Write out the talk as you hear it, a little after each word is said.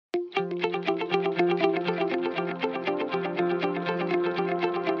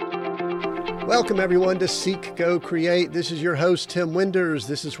Welcome everyone to Seek, Go, Create. This is your host, Tim Winders.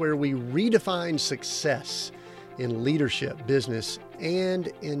 This is where we redefine success in leadership, business, and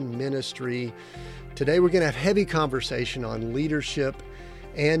in ministry. Today we're going to have heavy conversation on leadership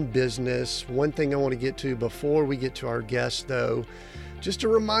and business. One thing I want to get to before we get to our guest, though, just a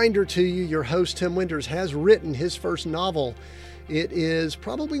reminder to you, your host, Tim Winders, has written his first novel. It is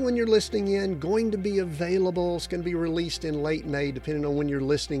probably, when you're listening in, going to be available. It's going to be released in late May, depending on when you're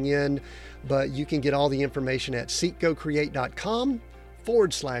listening in. But you can get all the information at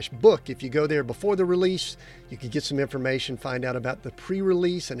seekgocreate.com/book. If you go there before the release, you can get some information, find out about the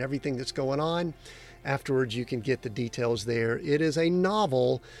pre-release and everything that's going on. Afterwards, you can get the details there. It is a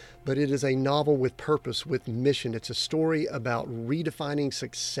novel, but it is a novel with purpose, with mission. It's a story about redefining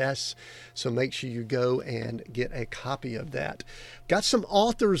success. So make sure you go and get a copy of that. Got some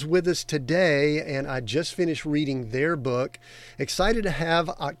authors with us today, and I just finished reading their book. Excited to have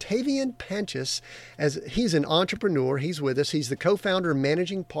Octavian Panchis, as he's an entrepreneur. He's with us. He's the co-founder and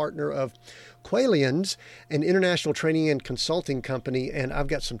managing partner of Qualians, an international training and consulting company, and I've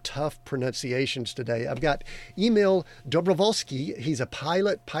got some tough pronunciations today. I've got Emil Dobrovolsky. He's a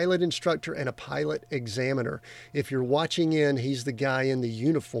pilot instructor, and a pilot examiner. If you're watching in, he's the guy in the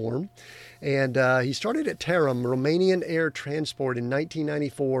uniform. And he started at Tarom, Romanian Air Transport, in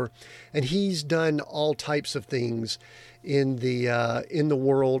 1994, and he's done all types of things in the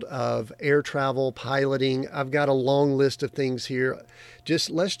world of air travel, piloting. I've got a long list of things here.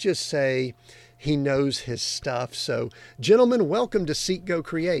 Let's just say he knows his stuff. So, gentlemen, welcome to Seek, Go,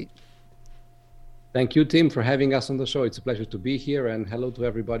 Create. Thank you, Tim, for having us on the show. It's a pleasure to be here, and hello to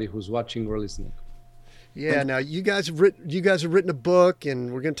everybody who's watching or listening. Yeah, now you guys have written a book,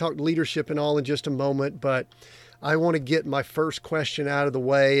 and we're going to talk leadership and all in just a moment, but I want to get my first question out of the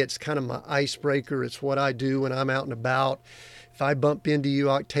way. It's kind of my icebreaker. It's what I do when I'm out and about. If I bump into you,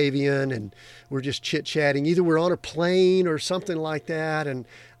 Octavian, and we're just chit-chatting, either we're on a plane or something like that, and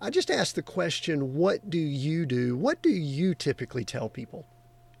I just ask the question, what do you do? What do you typically tell people?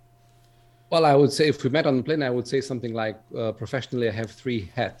 Well, I would say if we met on the plane, I would say something like, professionally, I have three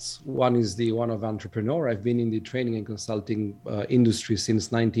hats. One is the one of entrepreneur. I've been in the training and consulting industry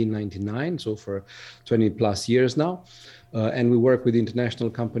since 1999, so for 20 plus years now. And we work with international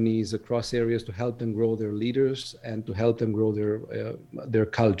companies across areas to help them grow their leaders and to help them grow their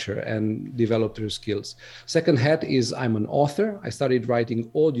culture and develop their skills. Second hat is I'm an author. I started writing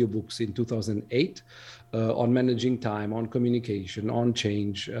audiobooks in 2008. On managing time, on communication, on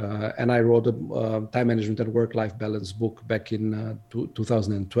change. And I wrote a time management and work-life balance book back in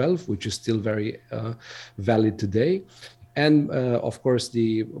 2012, which is still very valid today. And of course,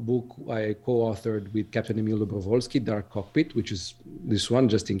 the book I co-authored with Captain Emil Dobrovolsky, Dark Cockpit, which is this one,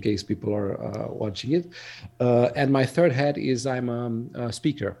 just in case people are watching it. And my third hat is I'm a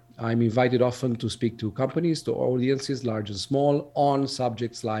speaker. I'm invited often to speak to companies, to audiences, large and small, on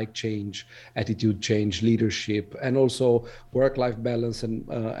subjects like change, attitude change, leadership, and also work-life balance,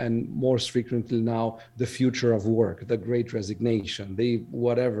 and more frequently now, the future of work, the great resignation, the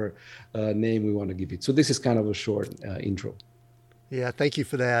whatever name we want to give it. So this is kind of a short intro. Yeah, thank you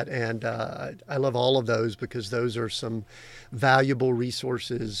for that. And I love all of those because those are some valuable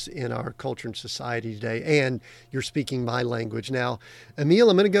resources in our culture and society today. And you're speaking my language. Now, Emil,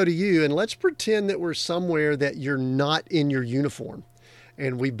 I'm going to go to you, and let's pretend that we're somewhere that you're not in your uniform.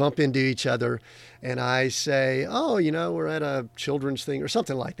 And we bump into each other, and I say, oh, we're at a children's thing or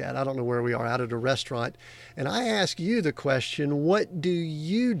something like that. I don't know where we are, out at a restaurant. And I ask you the question, what do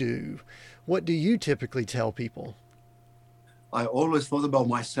you do? What do you typically tell people? I always thought about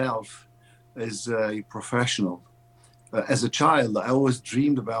myself as a professional. As a child, I always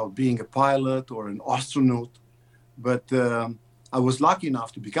dreamed about being a pilot or an astronaut, but I was lucky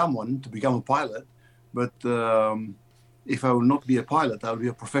enough to become a pilot. But if I will not be a pilot, I will be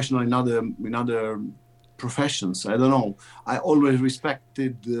a professional in other professions. I don't know. I always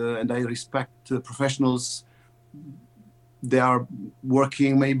respected and I respect professionals. They are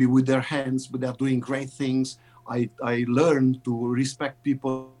working maybe with their hands, but they are doing great things. I learned to respect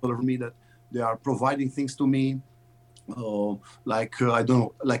people around me that they are providing things to me, like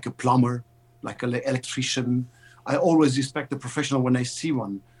a plumber, like an electrician. I always respect a professional when I see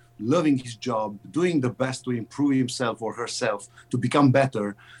one, loving his job, doing the best to improve himself or herself, to become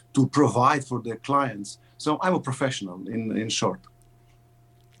better, to provide for their clients. So I'm a professional in short.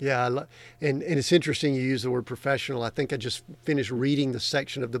 Yeah, and it's interesting you use the word professional. I think I just finished reading the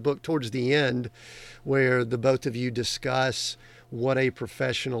section of the book towards the end where the both of you discuss what a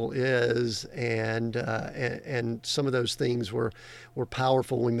professional is, and some of those things were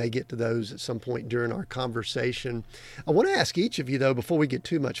powerful. We may get to those at some point during our conversation. I want to ask each of you, though, before we get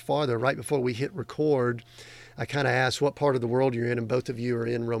too much farther, right before we hit record, I kind of asked what part of the world you're in, and both of you are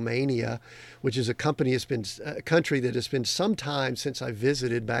in Romania, which is a country that has been some time since I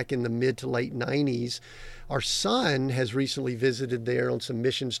visited back in the mid to late 90s. Our son has recently visited there on some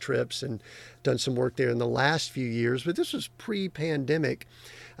missions trips and done some work there in the last few years, but this was pre-pandemic.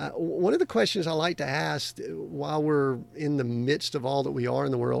 One of the questions I like to ask while we're in the midst of all that we are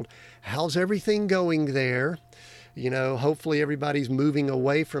in the world, how's everything going there? You know, hopefully everybody's moving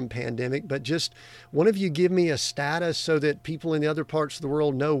away from pandemic, but just one of you give me a status so that people in the other parts of the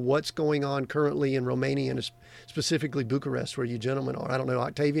world know what's going on currently in Romania and specifically Bucharest, where you gentlemen are. I don't know,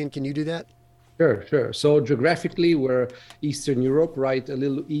 Octavian, can you do that? Sure. So geographically, we're Eastern Europe, right? A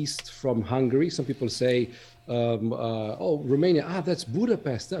little east from Hungary. Some people say, Romania, that's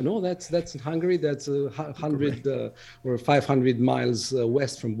Budapest. No, that's Hungary. That's 100 or 500 miles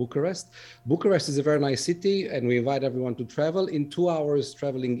west from Bucharest. Bucharest is a very nice city, and we invite everyone to travel. In 2 hours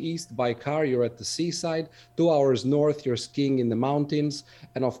traveling east by car, you're at the seaside. 2 hours north, you're skiing in the mountains.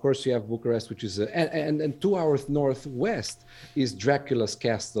 And of course, you have Bucharest, which is, and 2 hours northwest is Dracula's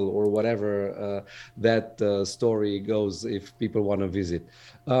castle, or whatever that story goes, if people want to visit.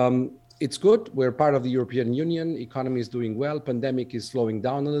 It's good. We're part of the European Union. Economy is doing well. Pandemic is slowing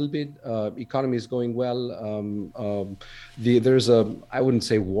down a little bit. Economy is going well. There's I wouldn't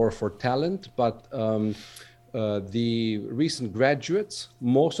say war for talent, but the recent graduates,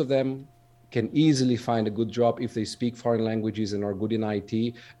 most of them can easily find a good job if they speak foreign languages and are good in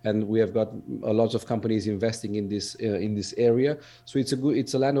IT. And we have got a lot of companies investing in this area. So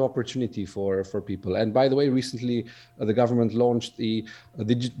it's a land of opportunity for people. And by the way, recently the government launched the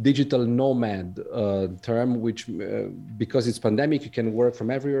digital nomad term, which because it's pandemic, you can work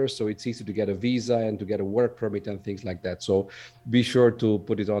from everywhere. So it's easy to get a visa and to get a work permit and things like that. So be sure to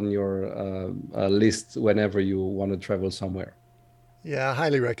put it on your list whenever you want to travel somewhere. Yeah, I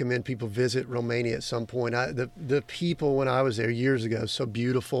highly recommend people visit Romania at some point. The people, when I was there years ago, so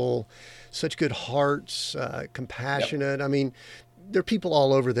beautiful, such good hearts, compassionate. Yep. I mean, there are people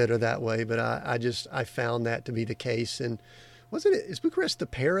all over that are that way, but I found that to be the case. And is Bucharest the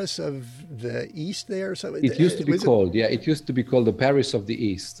Paris of the East there? So it used to be called, it used to be called the Paris of the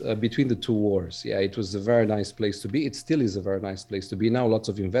East between the two wars. Yeah, it was a very nice place to be. It still is a very nice place to be. Now lots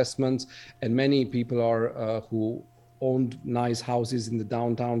of investments, and many people are who owned nice houses in the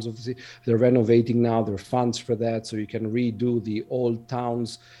downtowns of the city. They're renovating now. There are funds for that, so you can redo the old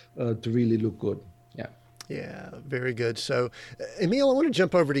towns to really look good. Yeah, very good. So, Emil, I want to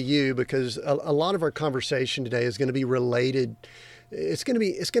jump over to you because a lot of our conversation today is going to be related. It's going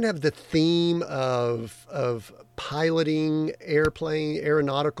to have the theme of piloting,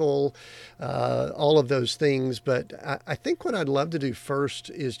 aeronautical, all of those things. But I think what I'd love to do first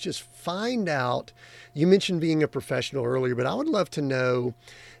is just find out. You mentioned being a professional earlier, but I would love to know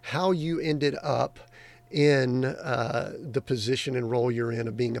how you ended up in the position and role you're in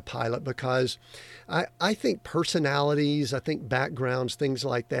of being a pilot, because I think personalities, I think backgrounds, things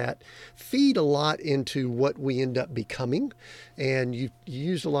like that feed a lot into what we end up becoming. And you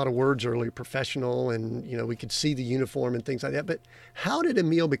used a lot of words earlier, professional, and we could see the uniform and things like that. But how did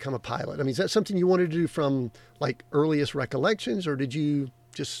Emil become a pilot? I mean, is that something you wanted to do from like earliest recollections, or did you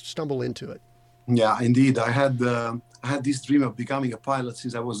just stumble into it? Yeah, indeed. I had this dream of becoming a pilot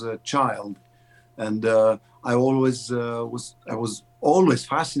since I was a child. And I was always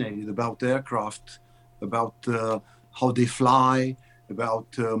fascinated about aircraft, about how they fly, about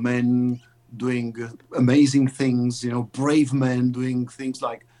men doing amazing things, brave men doing things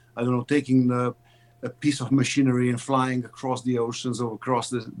like, taking a piece of machinery and flying across the oceans or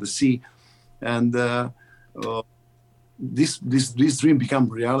across the sea. And this dream became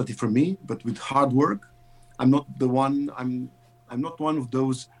reality for me, but with hard work. I'm not one of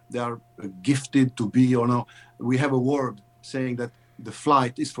those that are gifted to be, or no. We have a word saying that the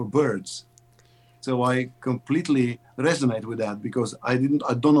flight is for birds. So I completely resonate with that, because I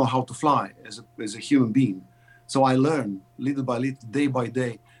don't know how to fly as a human being. So I learn little by little, day by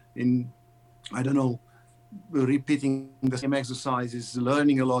day, in, repeating the same exercises,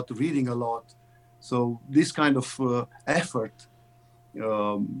 learning a lot, reading a lot. So this kind of effort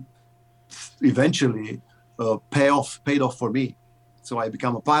eventually paid off for me. So I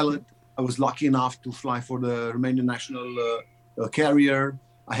became a pilot. I was lucky enough to fly for the Romanian national carrier.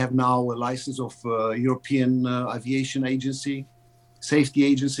 I have now a license of European Aviation Agency, Safety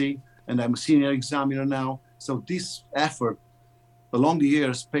Agency, and I'm a senior examiner now. So this effort along the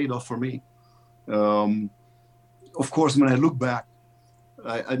years paid off for me. of course, when I look back,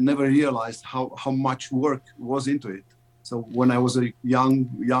 I never realized how much work was into it. So when I was a young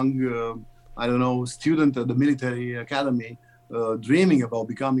I don't know, student at the military academy, dreaming about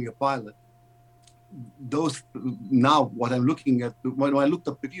becoming a pilot, now what I'm looking at, when I looked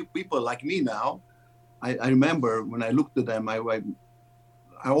at people like me now, I remember when I looked at them, I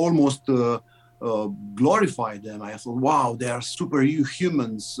almost glorified them. I thought, wow, they are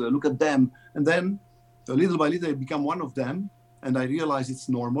superhumans. Look at them. And then little by little, I become one of them. And I realize it's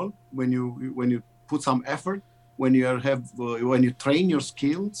normal when you put some effort, when you train your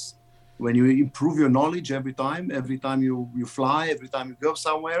skills, when you improve your knowledge every time you fly, every time you go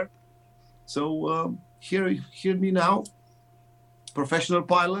somewhere. So hear me now, professional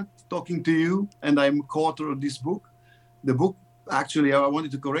pilot talking to you, and I'm co-author of this book. The book, actually, I wanted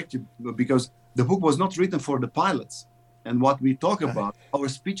to correct you because the book was not written for the pilots. And what we talk about, our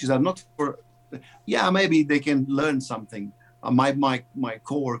speeches are not for, maybe they can learn something. My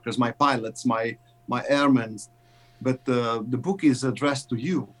coworkers, my pilots, my airmen, but the book is addressed to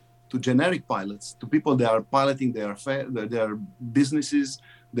you, to generic pilots, to people that are piloting their businesses,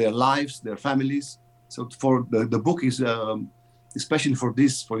 their lives, their families. So for the book is especially for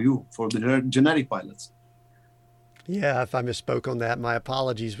you, for the generic pilots. Yeah, if I misspoke on that, my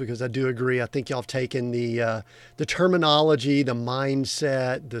apologies, because I do agree. I think y'all have taken the terminology, the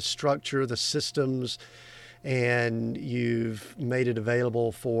mindset, the structure, the systems, and you've made it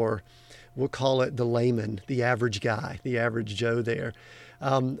available for, we'll call it the layman, the average guy, the average Joe there.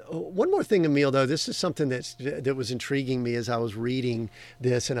 One more thing, Emil, though, this is something that was intriguing me as I was reading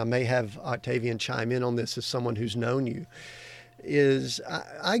this, and I may have Octavian chime in on this as someone who's known you, is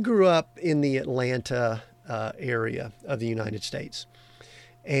I grew up in the Atlanta area of the United States.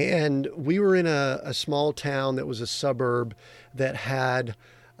 And we were in a small town that was a suburb that had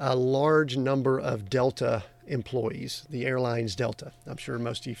a large number of Delta employees, the airlines Delta. I'm sure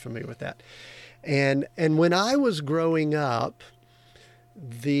most of you are familiar with that. And when I was growing up,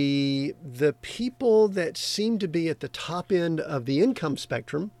 the people that seemed to be at the top end of the income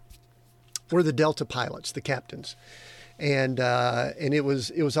spectrum were the Delta pilots, the captains. And it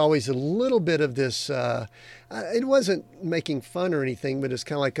was always a little bit of this, it wasn't making fun or anything, but it's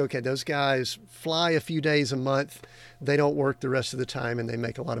kind of like, okay, those guys fly a few days a month, they don't work the rest of the time, and they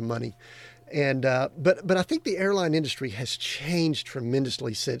make a lot of money. And but I think the airline industry has changed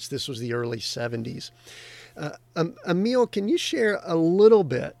tremendously since this was the early 70s. Emil, can you share a little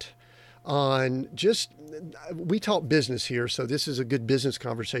bit on we talk business here, so this is a good business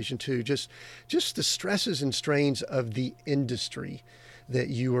conversation too, just the stresses and strains of the industry that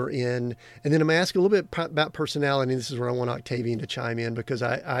you are in. And then I'm going to ask a little bit about personality. This is where I want Octavian to chime in, because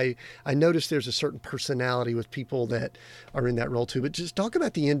I noticed there's a certain personality with people that are in that role too. But just talk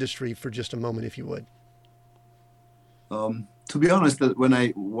about the industry for just a moment, if you would. To be honest, that when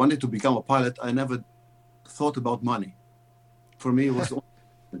I wanted to become a pilot, I never thought about money. For me, it was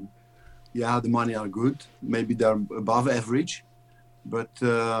the money are good. Maybe they're above average, but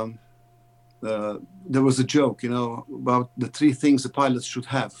there was a joke, about the three things the pilots should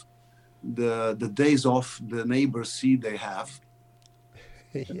have: the days off the neighbors see they have.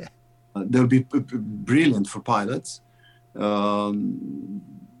 Yeah, they'll be brilliant for pilots. The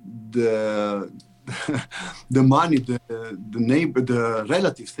money, the neighbor, the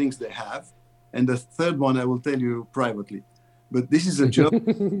relative things they have, and the third one I will tell you privately. But this is a joke.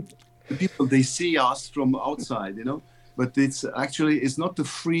 People, they see us from outside, but it's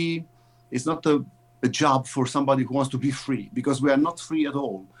not a job for somebody who wants to be free, because we are not free at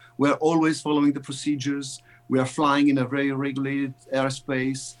all. We are always following the procedures. We are flying in a very regulated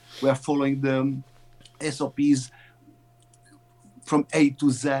airspace. We are following the SOPs from A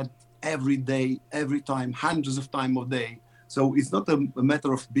to Z every day, every time, hundreds of times a day. So it's not a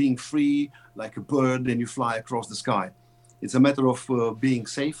matter of being free like a bird and you fly across the sky. It's a matter of being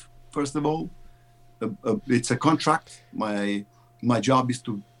safe. First of all, it's a contract. My job is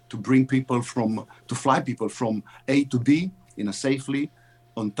to bring people to fly people from A to B in a safely,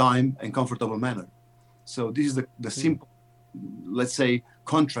 on time, and comfortable manner. So this is the simple, let's say,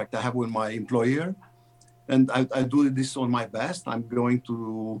 contract I have with my employer, and I do this on my best. I'm going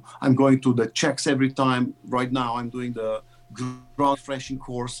to the checks every time. Right now, I'm doing the ground refreshing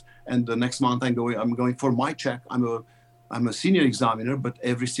course, and the next month I'm going for my check. I'm a senior examiner, but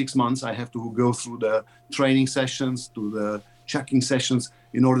every 6 months I have to go through the training sessions, to the checking sessions,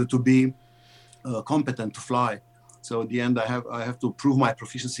 in order to be competent to fly. So at the end, I have to prove my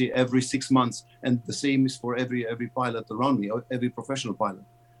proficiency every 6 months, and the same is for every pilot around me, every professional pilot.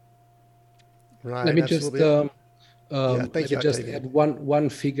 Right. Let me just Thank Let me you, just Octavian. add one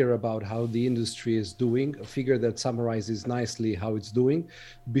figure about how the industry is doing, a figure that summarizes nicely how it's doing.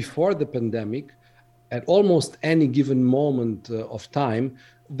 Before the pandemic, at almost any given moment of time,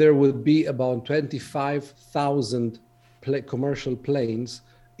 there would be about 25,000 commercial planes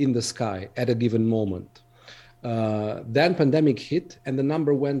in the sky at a given moment. Then pandemic hit and the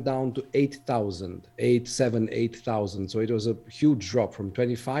number went down to 8,000, 8,000. So it was a huge drop from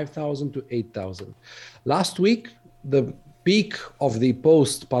 25,000 to 8,000. Last week, the peak of the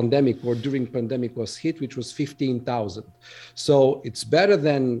post-pandemic or during pandemic was hit, which was 15,000. So it's better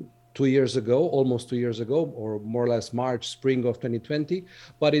than 2 years ago, almost 2 years ago, or more or less March, spring of 2020,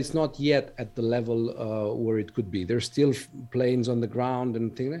 but it's not yet at the level where it could be. There's still planes on the ground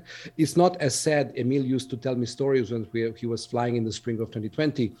and things like that. It's not as sad. Emil used to tell me stories when he was flying in the spring of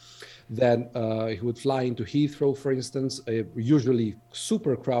 2020, that he would fly into Heathrow, for instance, usually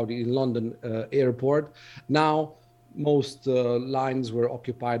super crowded in London airport. Now, most lines were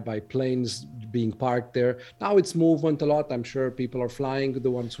occupied by planes being parked there. Now it's movement a lot. I'm sure people are flying,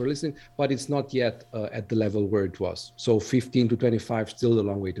 the ones who are listening, but it's not yet at the level where it was. So 15 to 25, still a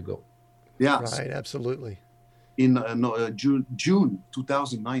long way to go. Yeah. Right, absolutely. In June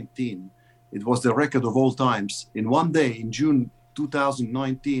 2019, it was the record of all times. In one day, in June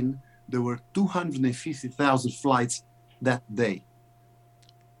 2019, there were 250,000 flights that day.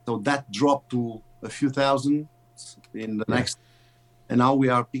 So that dropped to a few thousand in the next, and now we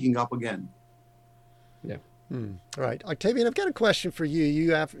are picking up again. Yeah. Right. Octavian, I've got a question for you.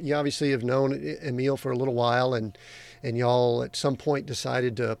 You obviously have known Emil for a little while, and y'all at some point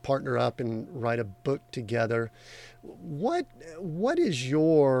decided to partner up and write a book together. What is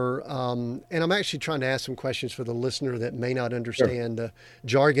your, and I'm actually trying to ask some questions for the listener that may not understand the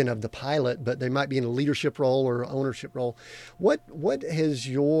jargon of the pilot, but they might be in a leadership role or ownership role. What has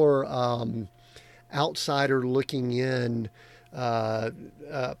your outsider looking in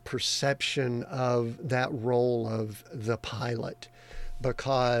perception of that role of the pilot?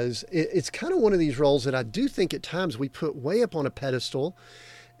 Because it's kind of one of these roles that I do think at times we put way up on a pedestal,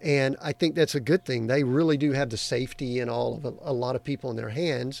 and I think that's a good thing. They really do have the safety and all of a lot of people in their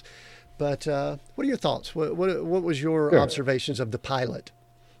hands. But what are your thoughts? What was your observations of the pilot?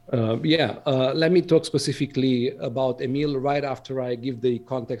 Let me talk specifically about Emil right after I give the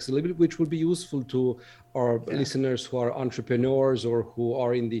context a little bit, which will be useful to our listeners who are entrepreneurs or who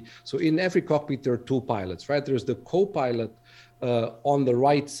are so in every cockpit, there are two pilots, right? There's the co-pilot on the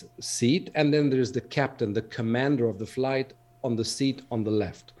right seat, and then there's the captain, the commander of the flight on the seat on the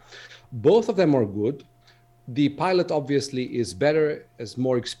left. Both of them are good. The pilot obviously is better, is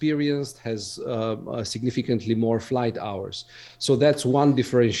more experienced, has significantly more flight hours. So that's one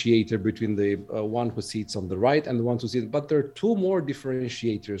differentiator between the one who sits on the right and the one who sits. But there are two more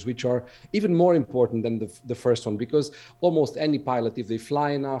differentiators, which are even more important than the first one, because almost any pilot, if they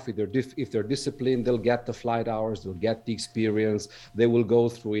fly enough, if they're disciplined, they'll get the flight hours, they'll get the experience, they will go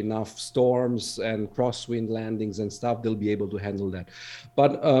through enough storms and crosswind landings and stuff, they'll be able to handle that.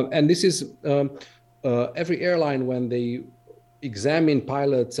 But, and this is, every airline, when they examine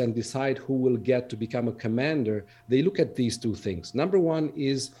pilots and decide who will get to become a commander, they look at these two things. Number one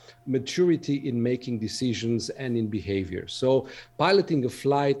is maturity in making decisions and in behavior. So piloting a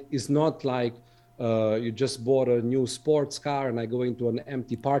flight is not like you just bought a new sports car and I go into an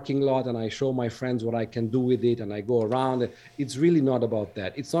empty parking lot and I show my friends what I can do with it and I go around. It's really not about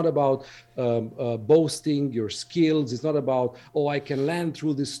that. It's not about boasting your skills. It's not about, oh, I can land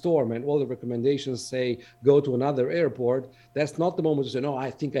through this storm and all the recommendations say go to another airport. That's not the moment to say, no,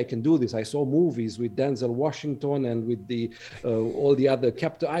 I think I can do this. I saw movies with Denzel Washington and with the all the other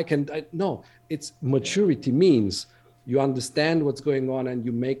captain. No, it's maturity means you understand what's going on and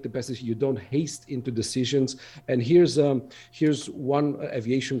you make the best decision. You don't haste into decisions. And here's one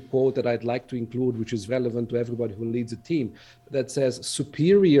aviation quote that I'd like to include, which is relevant to everybody who leads a team, that says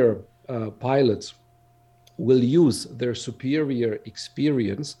superior pilots will use their superior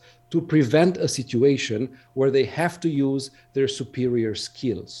experience to prevent a situation where they have to use their superior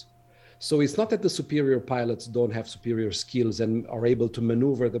skills. So it's not that the superior pilots don't have superior skills and are able to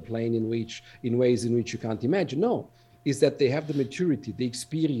maneuver the plane in ways in which you can't imagine. No. Is that they have the maturity, the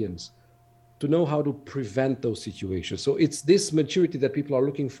experience to know how to prevent those situations. So it's this maturity that people are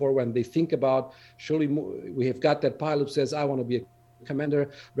looking for when they think about, surely we have got that pilot who says, I want to be a commander,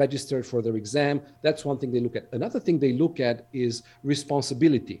 registered for their exam. That's one thing they look at. Another thing they look at is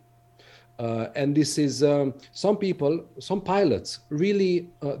responsibility. And this is some people, some pilots really,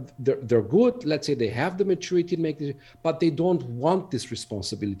 they're good. Let's say they have the maturity to make it, but they don't want this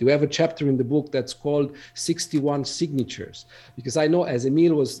responsibility. We have a chapter in the book that's called 61 Signatures, because I know as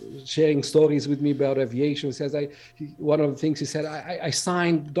Emil was sharing stories with me about aviation, says one of the things he said, I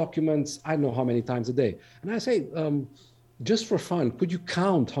signed documents, I don't know how many times a day. And I say, just for fun, could you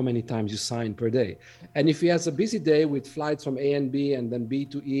count how many times you sign per day? And if he has a busy day with flights from A and B and then B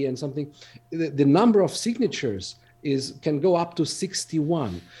to E and something, the number of signatures can go up to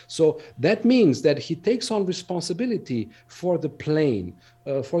 61. So that means that he takes on responsibility for the plane,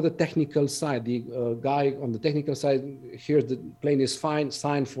 for the technical side. The guy on the technical side, here the plane is fine,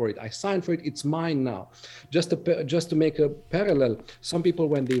 sign for it. I sign for it, it's mine now. Just to make a parallel, some people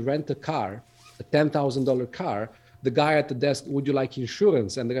when they rent a car, a $10,000 car, the guy at the desk, would you like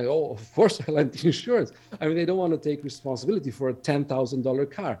insurance? And the guy, oh, of course I like insurance. I mean, they don't want to take responsibility for a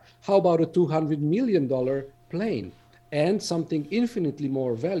 $10,000 car. How about a $200 million plane? And something infinitely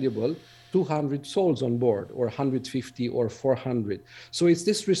more valuable, 200 souls on board, or 150 or 400. So it's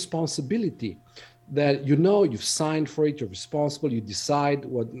this responsibility that you've signed for it, you're responsible, you decide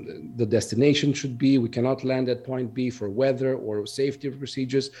what the destination should be. We cannot land at point B for weather or safety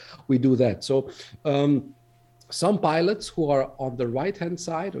procedures. We do that. So, some pilots who are on the right-hand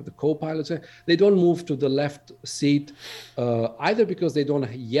side or the co-pilots, they don't move to the left seat, either because they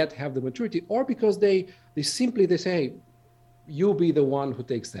don't yet have the maturity or because they say, hey, you be the one who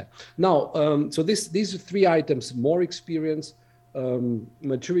takes that. Now, so these are three items: more experience,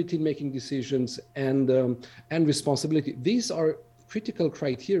 maturity in making decisions, and responsibility. These are critical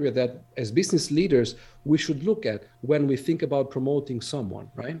criteria that as business leaders, we should look at when we think about promoting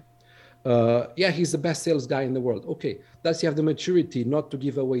someone, right? He's the best sales guy in the world. Okay, does he have the maturity not to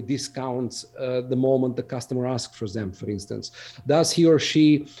give away discounts the moment the customer asks for them, for instance? Does he or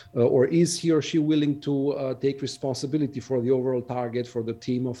she, or is he or she willing to take responsibility for the overall target for the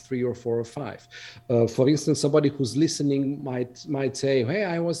team of 3 or 4 or 5? For instance, somebody who's listening might say, hey,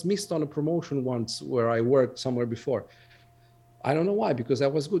 I was missed on a promotion once where I worked somewhere before. I don't know why, because I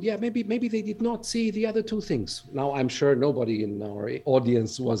was good. Yeah, maybe they did not see the other two things. Now, I'm sure nobody in our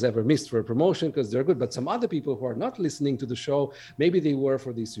audience was ever missed for a promotion because they're good, but some other people who are not listening to the show, maybe they were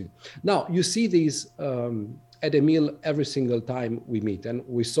for these two. Now, you see these at Emil every single time we meet. And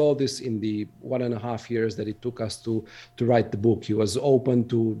we saw this in the 1.5 years that it took us to write the book. He was open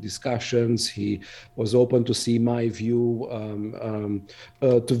to discussions. He was open to see my view,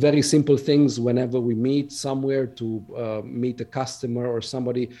 to very simple things whenever we meet somewhere, to meet a customer or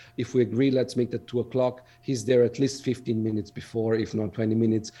somebody. If we agree, let's meet at 2:00. He's there at least 15 minutes before, if not 20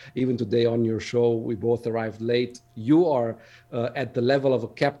 minutes. Even today on your show, we both arrived late. You are at the level of a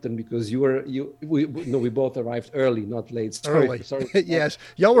captain because we both arrived early, not late. Sorry. Yes,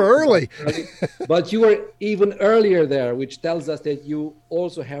 y'all were early. But you were even earlier there, which tells us that you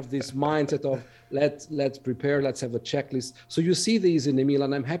also have this mindset of let's prepare, let's have a checklist. So you see these in Emil,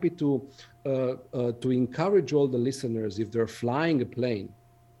 and I'm happy to encourage all the listeners, if they're flying a plane,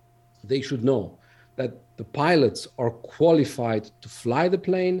 they should know that the pilots are qualified to fly the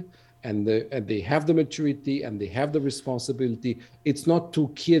plane, and they have the maturity and they have the responsibility. It's not two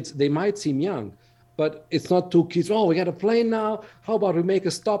kids. They might seem young, but it's not two kids. Oh, we got a plane now. How about we make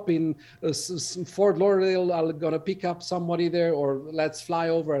a stop in Fort Lauderdale? I'm going to pick up somebody there, or let's fly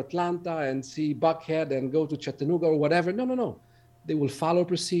over Atlanta and see Buckhead and go to Chattanooga or whatever. No. They will follow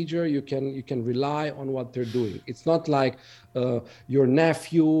procedure. You can rely on what they're doing. It's not like your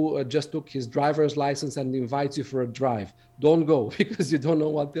nephew just took his driver's license and invites you for a drive. Don't go, because you don't know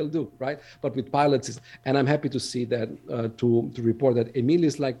what they'll do, right? But with pilots, and I'm happy to see that, to report that Emil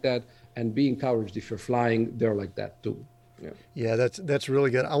is like that, and be encouraged if you're flying, they're like that too. Yeah, that's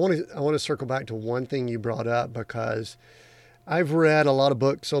really good. I want to circle back to one thing you brought up, because I've read a lot of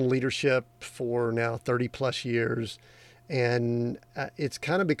books on leadership for now 30 plus years. And it's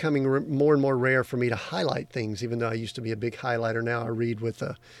kind of becoming more and more rare for me to highlight things, even though I used to be a big highlighter. Now I read with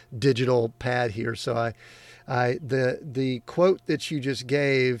a digital pad here. So the quote that you just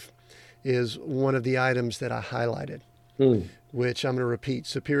gave is one of the items that I highlighted, which I'm going to repeat.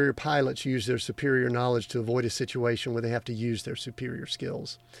 Superior pilots use their superior knowledge to avoid a situation where they have to use their superior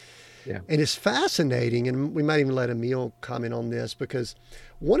skills. Yeah. And it's fascinating, and we might even let Emil comment on this, because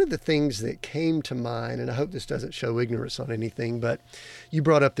one of the things that came to mind, and I hope this doesn't show ignorance on anything, but you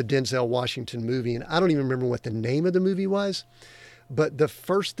brought up the Denzel Washington movie, and I don't even remember what the name of the movie was, but the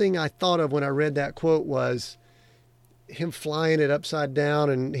first thing I thought of when I read that quote was him flying it upside down,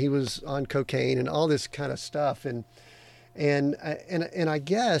 and he was on cocaine and all this kind of stuff. And I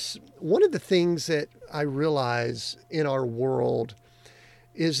guess one of the things that I realize in our world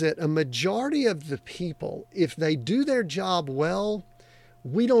is that a majority of the people, if they do their job well,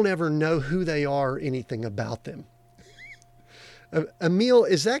 we don't ever know who they are or anything about them. Emil,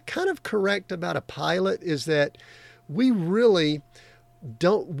 is that kind of correct about a pilot? Is that we really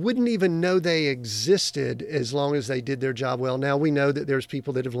wouldn't even know they existed as long as they did their job well. Now we know that there's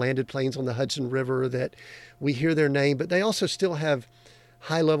people that have landed planes on the Hudson River that we hear their name, but they also still have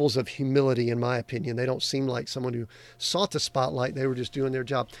high levels of humility, in my opinion. They don't seem like someone who sought the spotlight. They were just doing their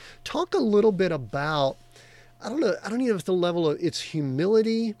job. Talk a little bit about, I don't know if the level of it's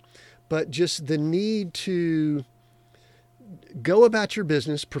humility, but just the need to go about your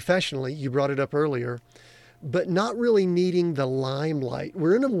business professionally. You brought it up earlier, but not really needing the limelight.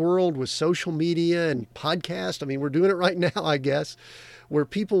 We're in a world with social media and podcast. I mean, we're doing it right now, I guess, where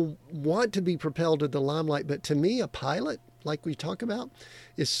people want to be propelled to the limelight. But to me, a pilot, like we talk about,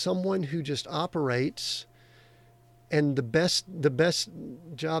 is someone who just operates, and the best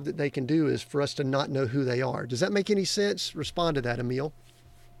job that they can do is for us to not know who they are. Does that make any sense? Respond to that, Emil.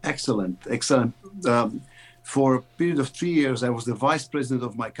 Excellent. For a period of 3 years, I was the vice president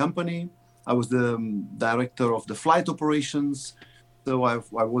of my company. I was the director of the flight operations. So I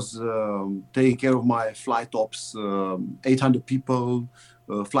was taking care of my flight ops, 800 people,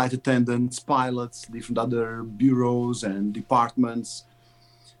 flight attendants, pilots, different other bureaus and departments.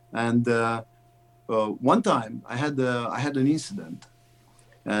 And one time I had an incident,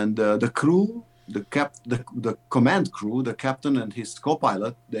 and the crew, the command crew, the captain and his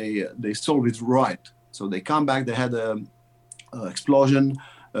co-pilot, they solved it right. So they come back, they had a explosion,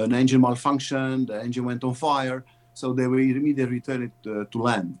 an engine malfunction, the engine went on fire. So they were immediately returned to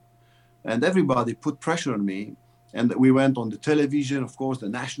land. And everybody put pressure on me. And we went on the television, of course, the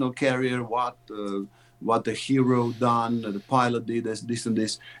national carrier, what the hero done, the pilot did this and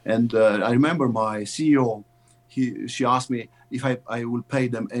this. And I remember my CEO, she asked me if I will pay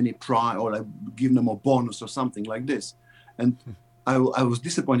them any prize or I give them a bonus or something like this. And I was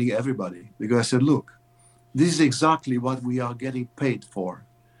disappointing everybody because I said, look, this is exactly what we are getting paid for.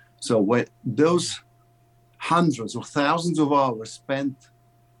 So when those hundreds or thousands of hours spent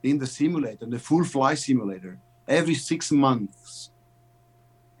in the simulator, the full flight simulator, every 6 months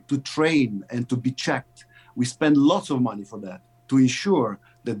to train and to be checked, we spend lots of money for that to ensure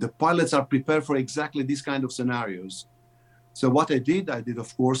that the pilots are prepared for exactly these kind of scenarios. So what I did,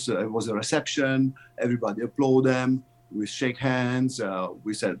 of course, it was a reception, everybody applaud them, we shake hands,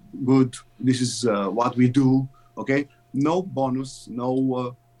 we said, good, this is what we do, okay? No bonus,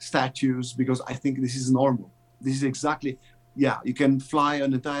 no statues, because I think this is normal. This is exactly, you can fly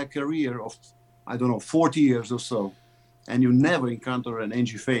an entire career of, 40 years or so, and you never encounter an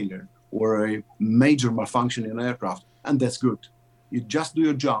engine failure or a major malfunction in an aircraft, and that's good. You just do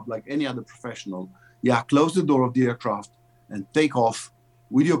your job like any other professional. Close the door of the aircraft and take off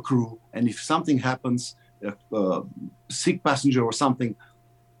with your crew, and if something happens, sick passenger or something,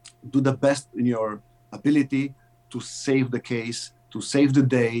 do the best in your ability to save the case, to save the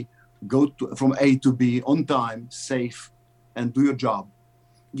day, go from A to B on time, safe, and do your job.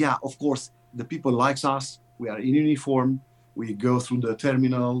 Of course, the people likes us. We are in uniform. We go through the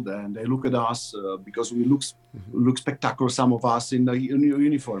terminal and they look at us because we look spectacular, some of us in the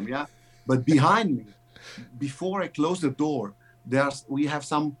uniform, But behind me, before I close the door, we have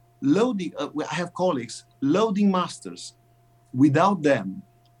some loading, I have colleagues, loading masters. Without them,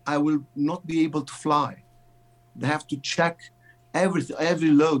 I will not be able to fly. They have to check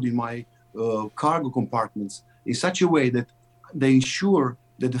every load in my cargo compartments in such a way that they ensure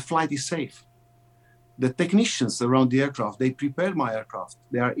that the flight is safe. The technicians around the aircraft, they prepared my aircraft.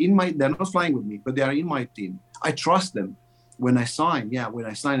 They're not flying with me, but they are in my team. I trust them. When I sign,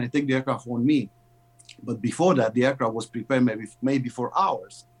 I take the aircraft on me. But before that, the aircraft was prepared maybe for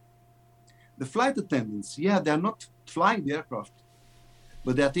hours. The flight attendants, they are not flying the aircraft,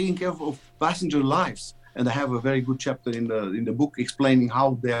 but they are taking care of passenger lives. And I have a very good chapter in the book explaining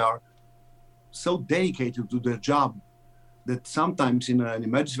how they are so dedicated to their job that sometimes in an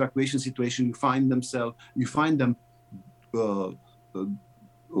emergency evacuation situation, you find them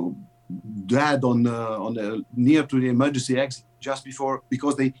dead on near to the emergency exit just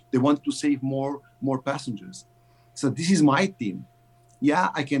because they want to save more passengers. So this is my team.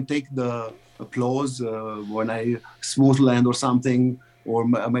 I can take the applause when I smooth land or something, or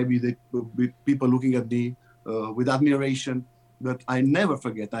maybe the people looking at me with admiration. But I never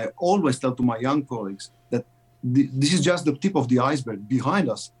forget. I always tell to my young colleagues that this is just the tip of the iceberg. Behind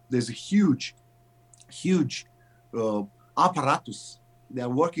us, there's a huge apparatus. They are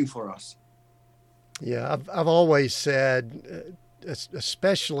working for us. I've always said,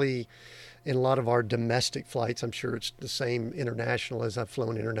 especially in a lot of our domestic flights, I'm sure it's the same international as I've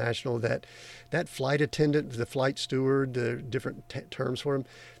flown international, that flight attendant, the flight steward, the different terms for them,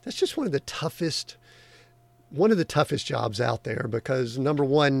 that's just one of the toughest jobs out there, because number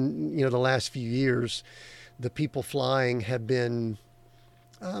one, the last few years, the people flying have been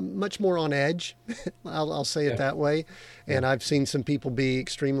much more on edge. I'll say it that way. And I've seen some people be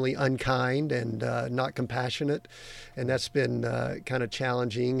extremely unkind and not compassionate, and that's been kind of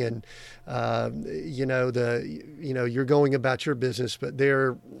challenging. And you're going about your business, but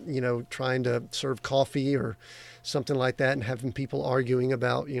they're trying to serve coffee or something like that, and having people arguing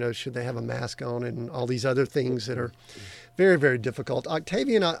about should they have a mask on and all these other things that are very, very difficult.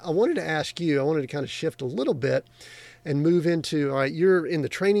 Octavian, I wanted to ask you. I wanted to kind of shift a little bit and move into, all right, you're in the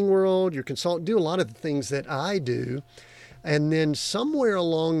training world, you're consultant, do a lot of the things that I do. And then somewhere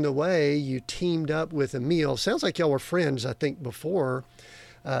along the way, you teamed up with Emil. Sounds like y'all were friends, I think, before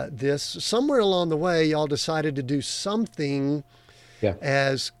this. Somewhere along the way, y'all decided to do something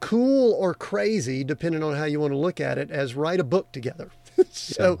as cool or crazy, depending on how you want to look at it, as write a book together.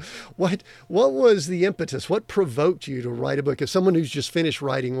 So what was the impetus? What provoked you to write a book? As someone who's just finished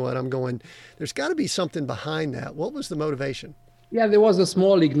writing one, I'm going, there's got to be something behind that. What was the motivation? Yeah, there was a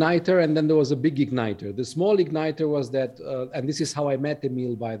small igniter, and then there was a big igniter. The small igniter was that, and this is how I met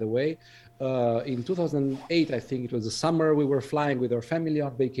Emil, by the way. In 2008, I think it was the summer, we were flying with our family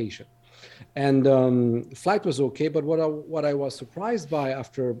on vacation. And flight was okay, but what I was surprised by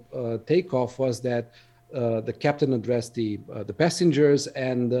after takeoff was that the captain addressed the passengers,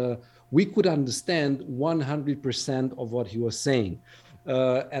 and we could understand 100% of what he was saying.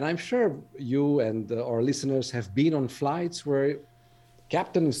 And I'm sure you and our listeners have been on flights where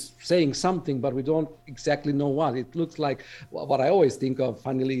captain is saying something, but we don't exactly know what. It looks like, what I always think of,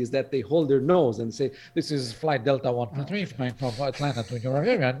 funnily, is that they hold their nose and say, this is flight Delta 123 flying from Atlanta to New York.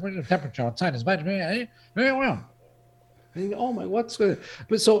 The temperature outside is very well. And, oh my, what's good?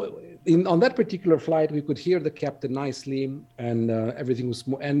 But so on that particular flight, we could hear the captain nicely, and everything was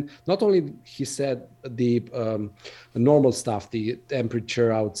and not only he said the normal stuff, the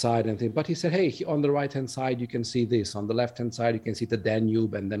temperature outside and things, but he said, hey, on the right hand side you can see this, on the left hand side you can see the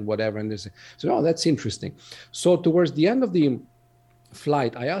Danube, and then whatever. And this, so oh, that's interesting. So towards the end of the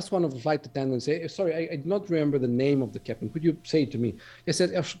flight, I asked one of the flight attendants, sorry, I do not remember the name of the captain. Could you say it to me? He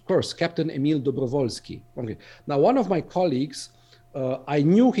said, of course, Captain Emil Dobrovolsky. Okay. Now, one of my colleagues, I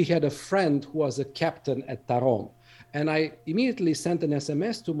knew he had a friend who was a captain at Tarom. And I immediately sent an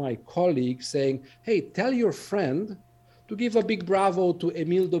SMS to my colleague saying, hey, tell your friend to give a big bravo to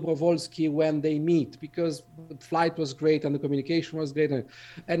Emil Dobrovolsky when they meet, because the flight was great and the communication was great.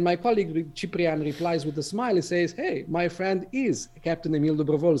 And my colleague Ciprian replies with a smile. He says, hey, my friend is Captain Emil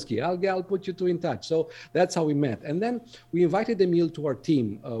Dobrovolsky. I'll put you two in touch. So that's how we met. And then we invited Emil to our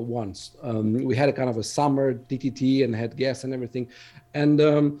team once. We had a kind of a summer TTT and had guests and everything. And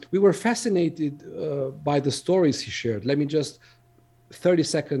we were fascinated by the stories he shared. Let me just 30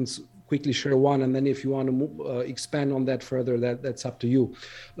 seconds quickly share one, and then if you want to expand on that further, that's up to you.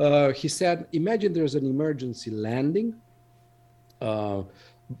 He said, imagine there's an emergency landing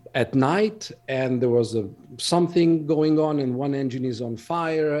at night, and there was something going on, and one engine is on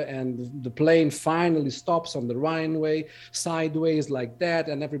fire, and the plane finally stops on the runway, sideways like that,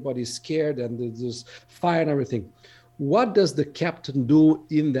 and everybody's scared, and there's fire and everything. What does the captain do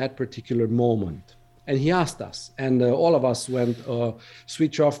in that particular moment? And he asked us, and all of us went,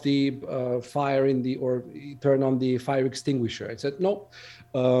 switch off the fire or turn on the fire extinguisher. I said, no.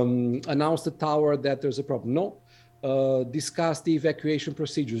 Announce the tower that there's a problem. No. Discuss the evacuation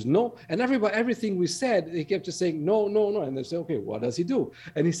procedures. No. And everything we said, he kept just saying, no, no, no. And they said, okay, what does he do?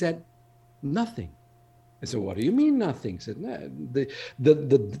 And he said, nothing. I said, what do you mean nothing? He said, no,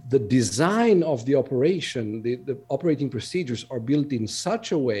 the design of the operation, the operating procedures are built in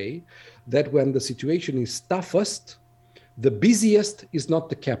such a way that when the situation is toughest, the busiest is not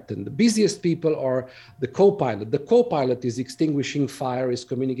the captain. The busiest people are the co-pilot. The co-pilot is extinguishing fire, is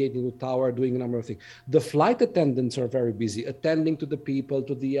communicating with tower, doing a number of things. The flight attendants are very busy, attending to the people,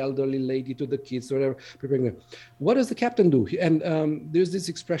 to the elderly lady, to the kids, whatever, preparing them. What does the captain do? And there's this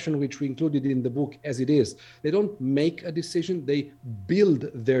expression which we included in the book as it is. They don't make a decision, they build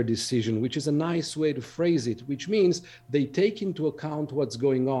their decision, which is a nice way to phrase it, which means they take into account what's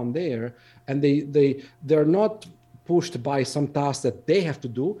going on there, and they're not pushed by some task that they have to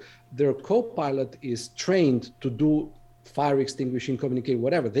do. Their co-pilot is trained to do fire extinguishing, communicate,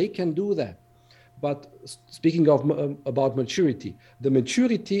 whatever. They can do that. But speaking of about maturity, the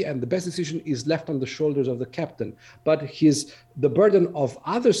maturity and the best decision is left on the shoulders of the captain. But the burden of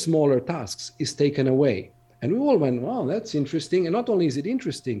other smaller tasks is taken away. And we all went, wow, that's interesting. And not only is it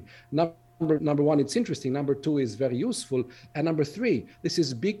interesting, number number one, it's interesting. Number two, is very useful. And number three, this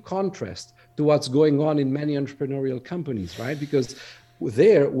is big contrast to what's going on in many entrepreneurial companies, right? Because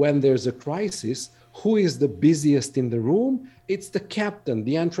there, when there's a crisis, who is the busiest in the room? It's the captain,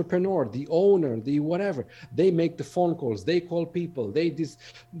 the entrepreneur, the owner, the whatever. They make the phone calls, they call people, they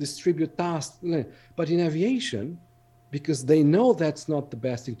distribute tasks. But in aviation, because they know that's not the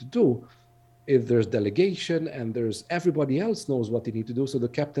best thing to do, if there's delegation and there's everybody else knows what they need to do, so the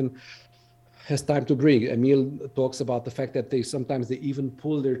captain has time to breathe. Emil talks about the fact that they sometimes even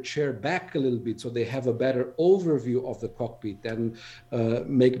pull their chair back a little bit so they have a better overview of the cockpit and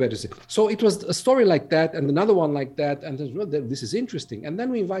make better decisions. So it was a story like that and another one like that, and this is interesting. And then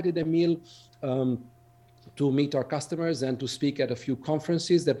we invited Emil to meet our customers and to speak at a few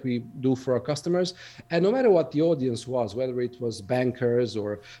conferences that we do for our customers. And no matter what the audience was, whether it was bankers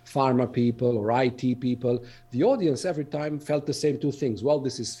or pharma people or IT people, the audience every time felt the same two things. Well,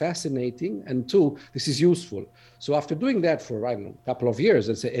 this is fascinating, and two, this is useful. So after doing that for, I don't know, a couple of years,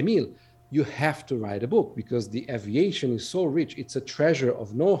 I say, Emil, you have to write a book because the aviation is so rich. It's a treasure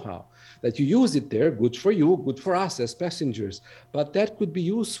of know-how that you use it there. Good for you, good for us as passengers. But that could be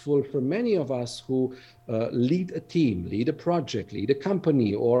useful for many of us who lead a team, lead a project, lead a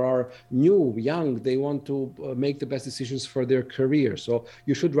company, or are new, young. They want to make the best decisions for their career. So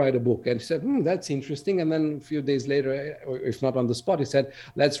you should write a book. And he said, that's interesting. And then a few days later, or if not on the spot, he said,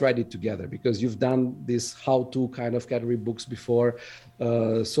 let's write it together because you've done this how-to kind of category books before.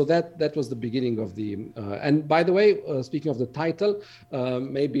 So that was the beginning of the, and by the way, speaking of the title,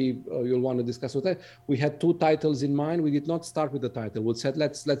 maybe you'll want to discuss with that. We had two titles in mind. We did not start with the title. We said,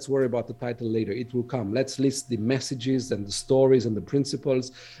 let's worry about the title later. It will come. Let's list the messages and the stories and the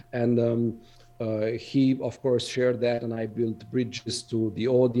principles. And he, of course, shared that, and I built bridges to the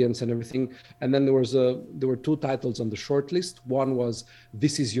audience and everything. And then there were two titles on the short list. One was,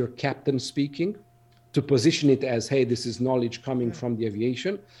 This is Your Captain Speaking, to position it as, hey, this is knowledge coming from the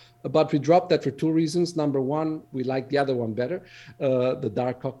aviation. But we dropped that for two reasons. Number one, we liked the other one better, the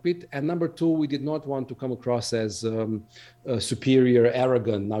dark cockpit. And number two, we did not want to come across as superior,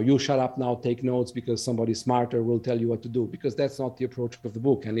 arrogant. Now you shut up now, take notes because somebody smarter will tell you what to do, because that's not the approach of the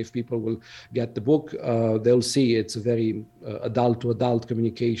book. And if people will get the book, they'll see it's a very adult to adult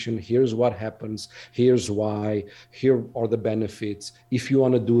communication. Here's what happens. Here's why. Here are the benefits. If you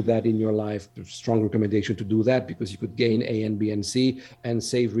want to do that in your life, strong recommendation to do that because you could gain A and B and C and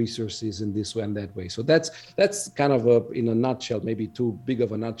save resources in this way and that way. So that's kind of in a nutshell, maybe too big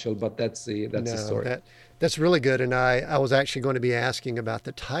of a nutshell, but that's the story. That's really good. And I was actually going to be asking about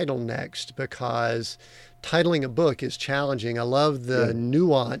the title next, because titling a book is challenging. I love the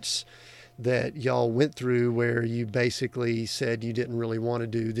nuance that y'all went through where you basically said you didn't really want to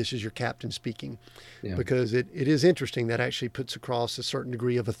do This Is Your Captain Speaking, because it is interesting. That actually puts across a certain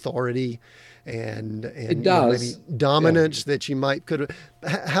degree of authority and it does. Maybe dominance that you could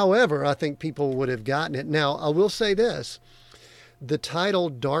have. However, I think people would have gotten it. Now, I will say this, the title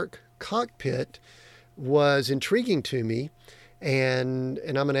Dark Cockpit was intriguing to me. And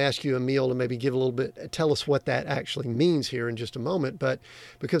I'm going to ask you, Emil, to maybe tell us what that actually means here in just a moment. But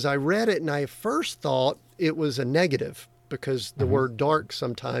because I read it and I first thought it was a negative, because the word dark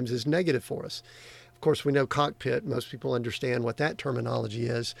sometimes is negative for us. Of course, we know cockpit. Most people understand what that terminology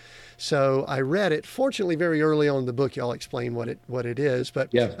is. So I read it. Fortunately, very early on in the book, y'all explain what it is.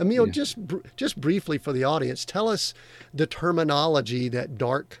 But Emil, just briefly for the audience, tell us the terminology that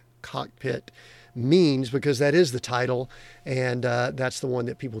dark cockpit means, because that is the title, and that's the one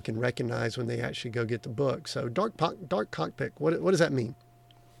that people can recognize when they actually go get the book. So dark cockpit, what does that mean?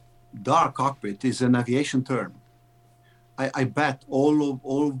 Dark cockpit is an aviation term. I bet all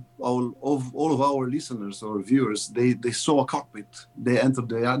of our listeners or viewers, they saw a cockpit. They entered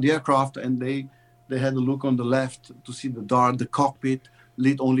the aircraft and they had a look on the left to see the cockpit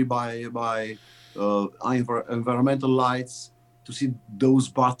lit only by environmental lights, to see those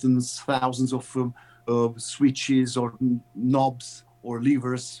buttons, thousands of switches or knobs or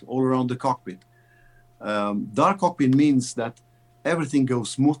levers all around the cockpit. Dark cockpit means that everything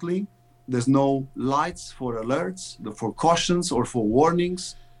goes smoothly. There's no lights for alerts, for cautions or for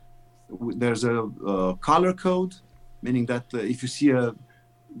warnings. There's a color code, meaning that if you see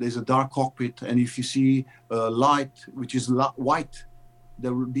there's a dark cockpit, and if you see a light which is white,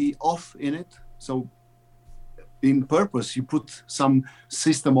 there will be off in it. So in purpose, you put some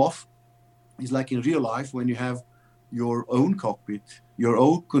system off. It's like in real life when you have your own cockpit, your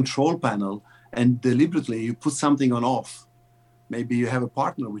own control panel, and deliberately you put something on off. Maybe you have a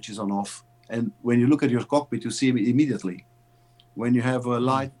partner which is on off, and when you look at your cockpit, you see it immediately. When you have a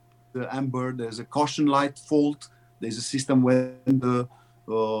light, the amber, there's a caution light fault. There's a system when the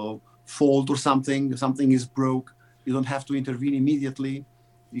fault or something is broke, you don't have to intervene immediately.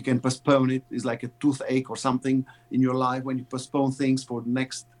 You can postpone it. It's like a toothache or something in your life. When you postpone things for the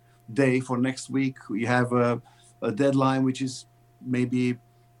next day, for next week, you have a deadline which is maybe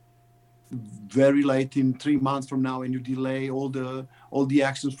very late in 3 months from now, and you delay all the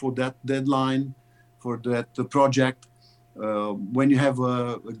actions for that deadline, for that project. When you have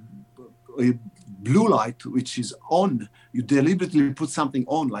a blue light which is on, you deliberately put something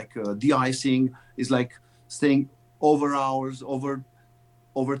on, like de-icing is like staying over hours,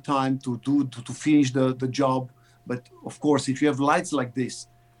 over time to finish the job. But of course, if you have lights like this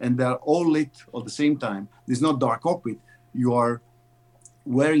and they're all lit at the same time, there's no dark cockpit, you are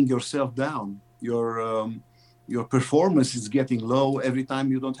wearing yourself down. Your performance is getting low every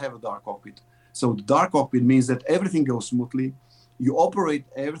time you don't have a dark cockpit. So the dark cockpit means that everything goes smoothly, you operate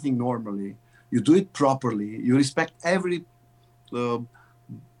everything normally, you do it properly, you respect every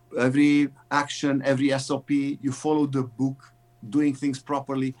action, every SOP, you follow the book, doing things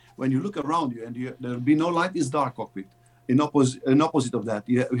properly. When you look around you and there'll be no light, is dark cockpit. In opposite of that,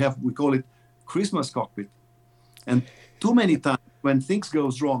 we call it Christmas cockpit. And too many times when things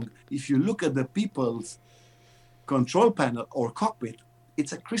goes wrong, if you look at the people's control panel or cockpit,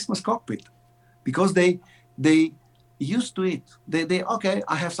 it's a Christmas cockpit, because they used to it. They okay,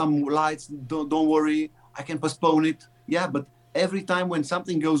 I have some lights, don't worry, I can postpone it. Yeah, but every time when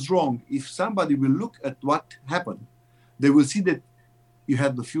something goes wrong, if somebody will look at what happened, they will see that you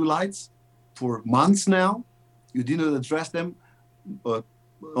had the few lights for months now, you didn't address them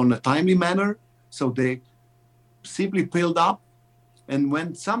on a timely manner, so they simply piled up. And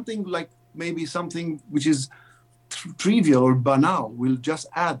when something like maybe something which is trivial or banal will just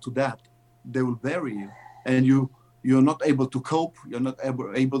add to that, they will bury you, and you're not able to cope, you're not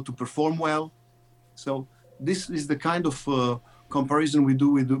able to perform well. So this is the kind of comparison we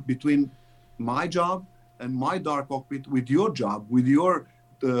do between my job and my dark cockpit with your job, with your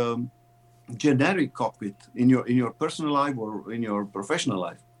generic cockpit in your personal life or in your professional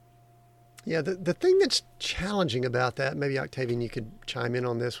life. Yeah, the thing that's challenging about that, maybe Octavian, you could chime in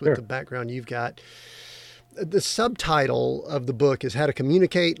on this with the background you've got. The subtitle of the book is How to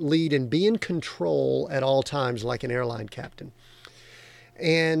Communicate, Lead, and Be in Control at All Times Like an Airline Captain.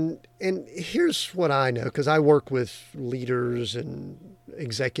 And here's what I know, because I work with leaders and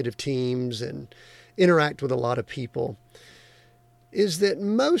executive teams and interact with a lot of people, is that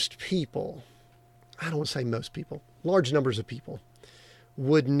most people, I don't want to say most people, large numbers of people,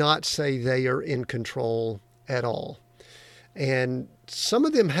 would not say they are in control at all. And some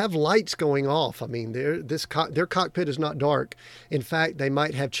of them have lights going off. I mean, their cockpit is not dark. In fact, they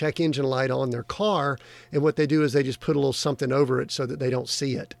might have check engine light on their car, and what they do is they just put a little something over it so that they don't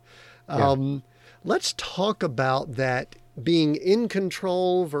see it. Yeah. Let's talk about that, being in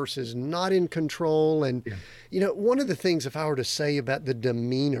control versus not in control. And, one of the things, if I were to say about the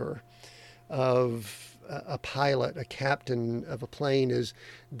demeanor of a pilot, a captain of a plane, is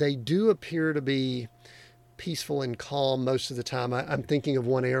they do appear to be peaceful and calm most of the time. I'm thinking of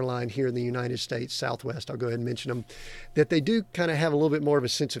one airline here in the United States, Southwest, I'll go ahead and mention them, that they do kind of have a little bit more of a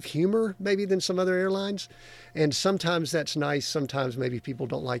sense of humor maybe than some other airlines. And sometimes that's nice. Sometimes maybe people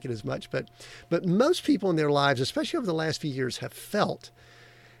don't like it as much. But most people in their lives, especially over the last few years, have felt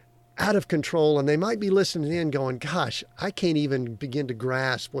out of control. And they might be listening in going, gosh, I can't even begin to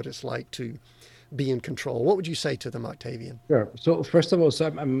grasp what it's like to be in control. What would you say to them, Octavian? Sure. So first of all,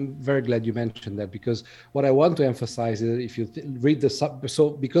 I'm very glad you mentioned that, because what I want to emphasize is if you read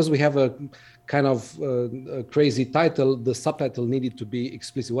because we have a kind of a crazy title, the subtitle needed to be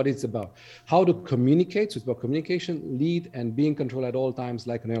explicit. What it's about: how to communicate. So it's about communication, lead, and be in control at all times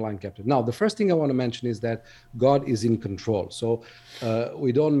like an airline captain. Now, the first thing I want to mention is that God is in control. So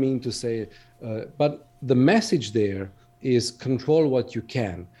we don't mean to say, but the message there is control what you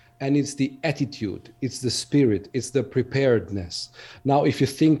can. And it's the attitude, it's the spirit, it's the preparedness. Now, if you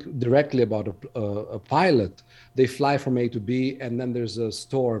think directly about a pilot, they fly from A to B, and then there's a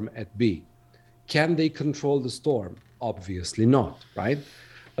storm at B. Can they control the storm? Obviously not, right?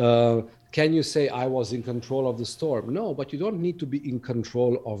 Can you say I was in control of the storm? No, but you don't need to be in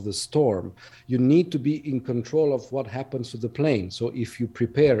control of the storm. You need to be in control of what happens to the plane. So if you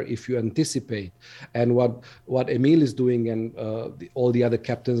prepare, if you anticipate, and what Emil is doing and all the other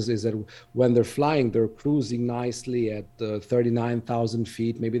captains is that when they're flying, they're cruising nicely at 39,000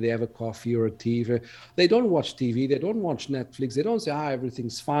 feet. Maybe they have a coffee or a tea. They don't watch TV. They don't watch Netflix. They don't say,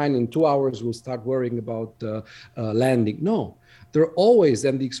 everything's fine. In 2 hours, we'll start worrying about landing. No. They're always,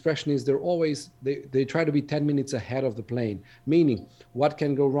 and the expression is they try to be 10 minutes ahead of the plane, meaning what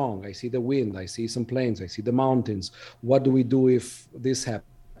can go wrong? I see the wind, I see some planes, I see the mountains. What do we do if this happens?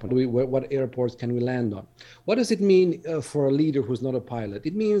 what airports can we land on? What does it mean for a leader who's not a pilot?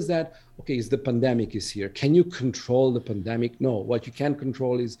 It means that, okay, the pandemic is here. Can you control the pandemic? No. What you can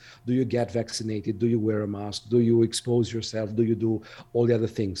control is, do you get vaccinated? Do you wear a mask? Do you expose yourself? Do you do all the other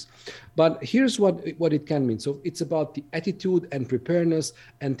things? But here's what it can mean. So it's about the attitude and preparedness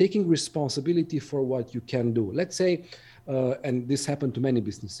and taking responsibility for what you can do. Let's say, and this happened to many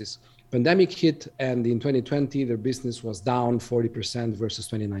businesses. Pandemic hit, and in 2020, their business was down 40% versus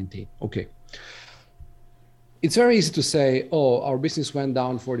 2019. Okay. It's very easy to say, oh, our business went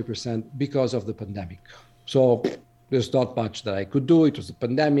down 40% because of the pandemic. So there's not much that I could do. It was a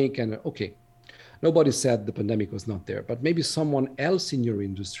pandemic, and okay. Nobody said the pandemic was not there, but maybe someone else in your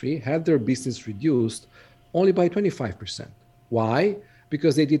industry had their business reduced only by 25%. Why?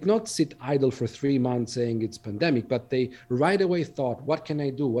 Because they did not sit idle for 3 months saying it's pandemic, but they right away thought, what can I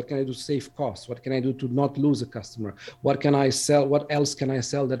do? What can I do to save costs? What can I do to not lose a customer? What can I sell? What else can I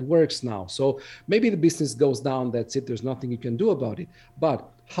sell that works now? So maybe the business goes down, that's it. There's nothing you can do about it. But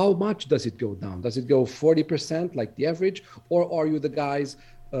how much does it go down? Does it go 40% like the average? Or are you the guys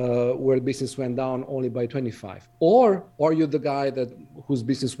where business went down only by 25? Or are you the guy whose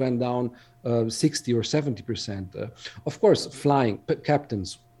business went down 60 or 70%? Of course, flying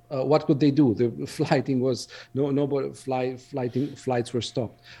captains, what could they do? The flighting was flights were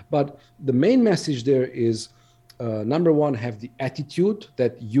stopped. But the main message there is, number one, have the attitude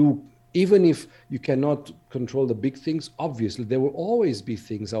that you, even if you cannot control the big things, obviously there will always be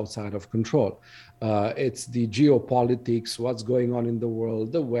things outside of control. It's the geopolitics, what's going on in the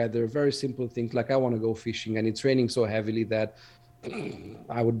world, the weather, very simple things like I want to go fishing and it's raining so heavily that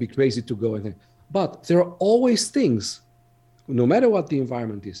I would be crazy to go. But there are always things, no matter what the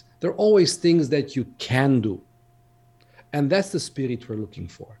environment is, there are always things that you can do. And that's the spirit we're looking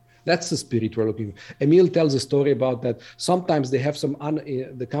for. That's the spirit we're looking for. Emil tells a story about that. Sometimes they have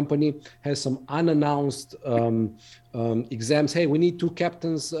the company has some unannounced exams. Hey, we need 2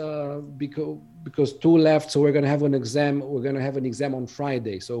 captains because 2 left, so we're going to have an exam. We're going to have an exam on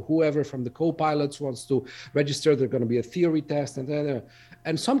Friday. So whoever from the co-pilots wants to register, there's going to be a theory test,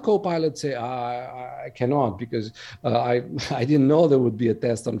 and some co-pilots say, I cannot because I didn't know there would be a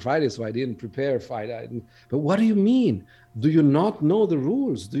test on Friday, so I didn't prepare Friday. But what do you mean? Do you not know the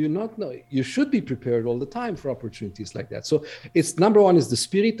rules? Do you not know? You should be prepared all the time for opportunities like that. So it's number one is the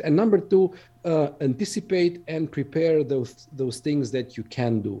spirit, and number 2, anticipate and prepare those things that you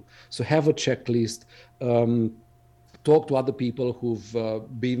can do. So have a checklist. Talk to other people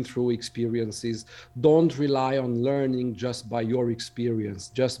who've been through experiences. Don't rely on learning just by your experience,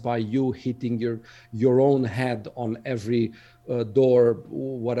 just by you hitting your own head on every door,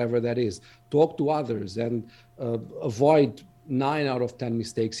 whatever that is. Talk to others and avoid 9 out of 10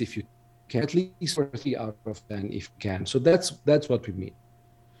 mistakes if you can, at least 3 out of 10 if you can. So that's what we mean.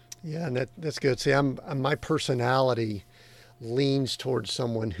 Yeah, and that's good. See, my personality leans towards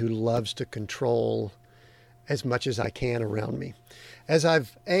someone who loves to control as much as I can around me. As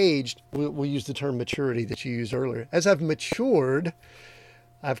I've aged, we'll use the term maturity that you used earlier. As I've matured,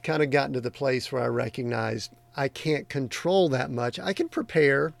 I've kind of gotten to the place where I recognize I can't control that much. I can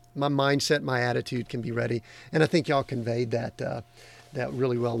prepare. My mindset, my attitude can be ready. And I think y'all conveyed that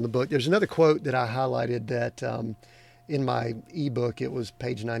really well in the book. There's another quote that I highlighted that in my ebook, it was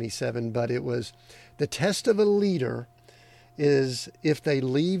page 97, but it was, the test of a leader is if they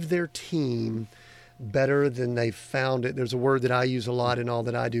leave their team better than they found it. There's a word that I use a lot in all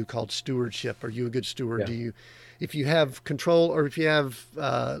that I do called stewardship. Are you a good steward? Yeah. If you have control or if you have,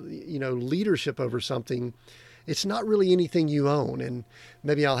 leadership over something, it's not really anything you own. And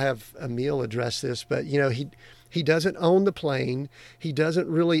maybe I'll have Emil address this, but he doesn't own the plane. He doesn't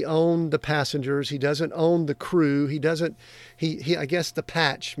really own the passengers. He doesn't own the crew. He I guess the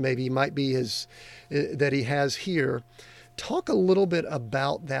patch maybe might be that he has here. Talk a little bit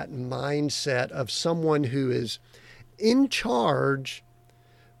about that mindset of someone who is in charge,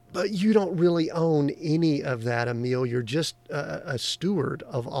 but you don't really own any of that, Emil. You're just a steward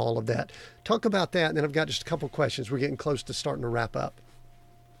of all of that. Talk about that, and then I've got just a couple of questions. We're getting close to starting to wrap up.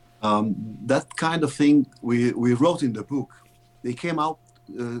 That kind of thing we wrote in the book. They came out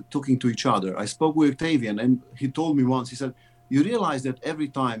talking to each other. I spoke with Octavian, and he told me once, he said, you realize that every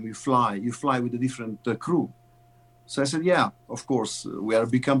time you fly with a different crew. So I said, yeah, of course, we are a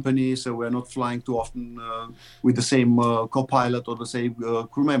big company, so we're not flying too often with the same co-pilot or the same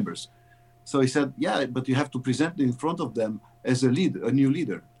crew members. So he said, yeah, but you have to present in front of them as a new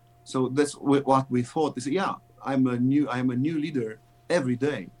leader. So that's what we thought. They said, yeah, I'm a new leader every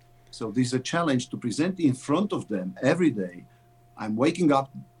day. So this is a challenge to present in front of them every day. I'm waking up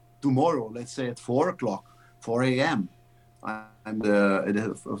tomorrow, let's say at 4 a.m. and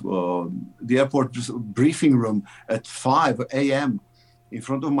the airport briefing room at 5 a.m. in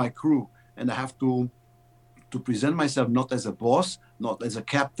front of my crew, and I have to present myself not as a boss, not as a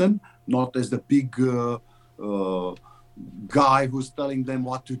captain, not as the big guy who's telling them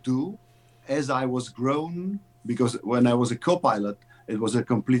what to do. As I was grown, because when I was a co-pilot, it was a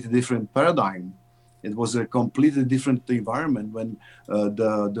completely different paradigm. It was a completely different environment when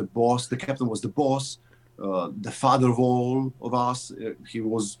the boss, the captain was the boss, the father of all of us. He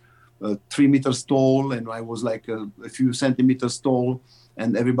was 3 meters tall, and I was like a few centimeters tall,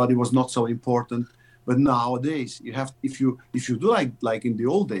 and everybody was not so important. But nowadays, you have, if you do like in the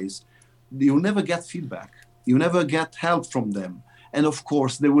old days, you'll never get feedback. You never get help from them. And of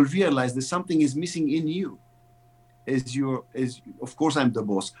course, they will realize that something is missing in you. Of course, I'm the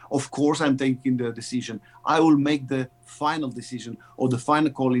boss. Of course, I'm taking the decision. I will make the final decision or the final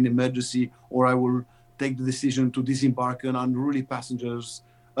call in emergency, or I will take the decision to disembark on unruly passengers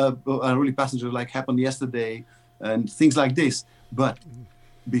like happened yesterday, and things like this. But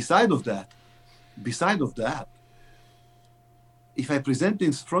beside of that, if I present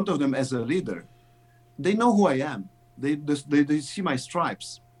in front of them as a leader, they know who I am. They see my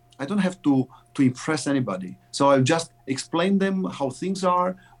stripes. I don't have to impress anybody. So I'll just explain them how things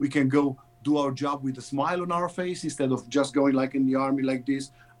are. We can go do our job with a smile on our face instead of just going like in the army like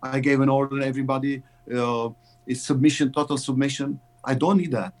this. I gave an order to everybody. It's submission, total submission. I don't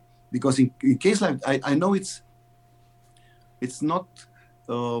need that, because in case like I know it's not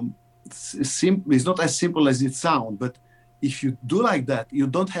it's not as simple as it sounds. But if you do like that, you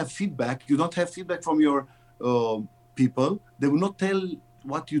don't have feedback. You don't have feedback from your people. They will not tell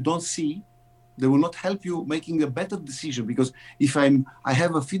what you don't see. They will not help you making a better decision, because if I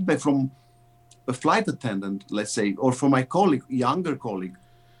have a feedback from a flight attendant, let's say, or from my colleague, younger colleague,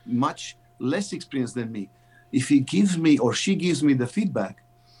 much less experienced than me, if he gives me or she gives me the feedback,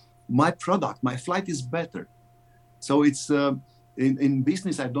 my product, my flight is better. So it's in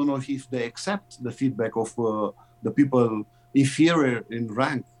business, I don't know if they accept the feedback of the people inferior in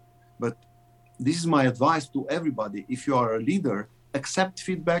rank, but this is my advice to everybody. If you are a leader, accept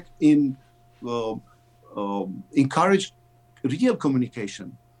feedback, encourage real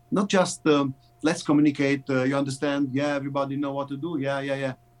communication, not just let's communicate, you understand, yeah, everybody know what to do,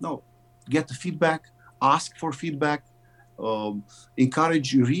 yeah. No, get the feedback, ask for feedback,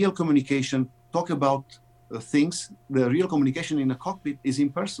 encourage real communication, talk about things. The real communication in a cockpit is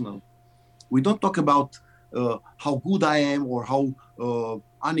impersonal. We don't talk about how good I am or how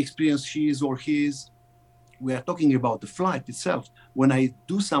unexperienced she is or he is. We are talking about the flight itself. When I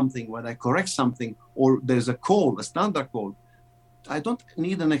do something, when I correct something, or there's a call, a standard call, I don't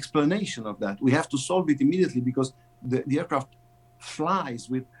need an explanation of that. We have to solve it immediately, because the aircraft flies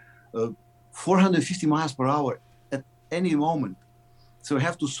with 450 miles per hour at any moment. So we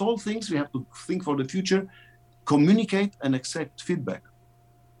have to solve things. We have to think for the future, communicate, and accept feedback.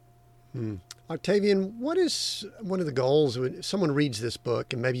 Octavian, what is one of the goals when someone reads this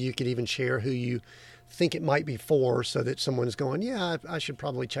book, and maybe you could even share who you think it might be for, so that someone's going, yeah, I should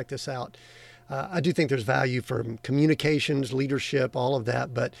probably check this out. I do think there's value for communications, leadership, all of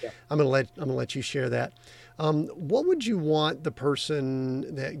that, but yeah. I'm going to let you share that. What would you want the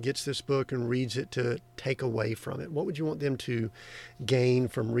person that gets this book and reads it to take away from it? What would you want them to gain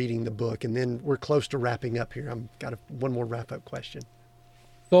from reading the book? And then we're close to wrapping up here. I've got one more wrap-up question.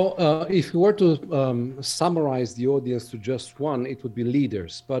 So if we were to summarize the audience to just one, it would be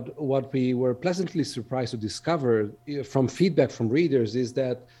leaders. But what we were pleasantly surprised to discover from feedback from readers is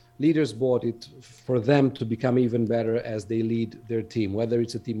that leaders bought it for them to become even better as they lead their team, whether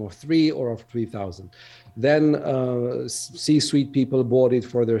it's a team of 3 or of 3,000. Then C-suite people bought it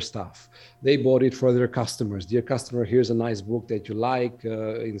for their staff. They bought it for their customers. Dear customer, here's a nice book that you like,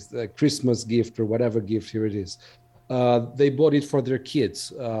 it's a Christmas gift or whatever gift, here it is. They bought it for their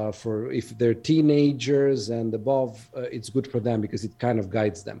kids, for if they're teenagers and above, it's good for them because it kind of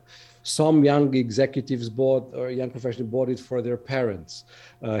guides them. Some young executives bought, or young professionals bought it for their parents.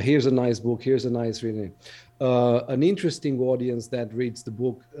 Here's a nice book, here's a nice reading. An interesting audience that reads the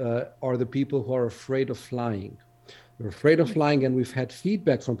book are the people who are afraid of flying. They're afraid of flying, and we've had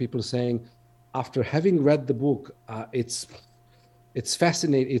feedback from people saying, after having read the book, it's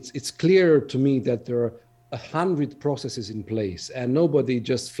fascinating. It's clear to me that there are 100 processes in place, and nobody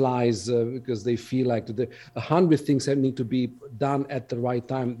just flies because they feel like 100 things that need to be done at the right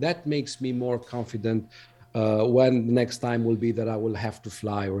time. That makes me more confident. when the next time will be that I will have to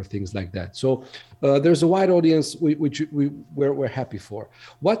fly or things like that. So there's a wide audience which we're happy for.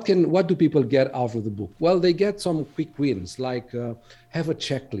 What do people get out of the book? Well, they get some quick wins, like have a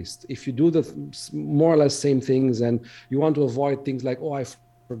checklist. If you do the more or less same things and you want to avoid things like, oh, I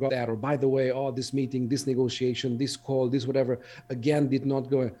forgot that, or by the way, oh, this meeting, this negotiation, this call, this whatever, again, did not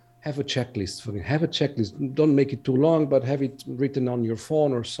go. Have a checklist. Have a checklist. Don't make it too long, but have it written on your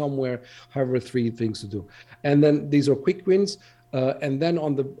phone or somewhere, however, 3 things to do. And then these are quick wins. And then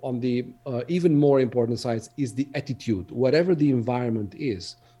on the even more important side is the attitude. Whatever the environment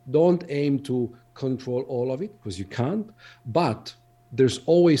is, don't aim to control all of it, because you can't, but there's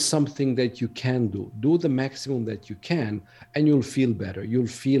always something that you can do. Do the maximum that you can, and you'll feel better. You'll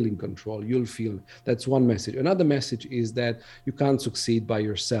feel in control. That's one message. Another message is that you can't succeed by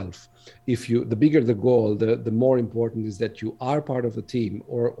yourself. The bigger the goal, the more important is that you are part of a team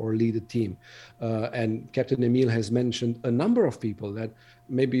or lead a team. And Captain Emil has mentioned a number of people that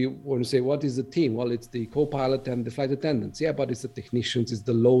maybe you want to say, what is the team? Well, it's the co-pilot and the flight attendants. Yeah, but it's the technicians, it's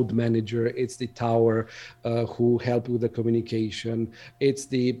the load manager, it's the tower who help with the communication, it's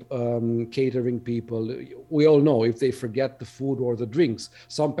the catering people. We all know if they forget the food or the drinks,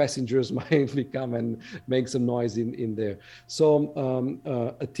 some passengers might come and make some noise in there. So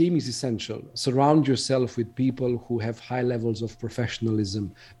a team is essential. Surround yourself with people who have high levels of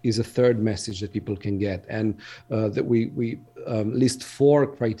professionalism is a third message that people can get. And that we list 4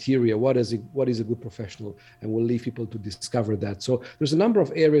 criteria. What is a good professional? And we'll leave people to discover that. So there's a number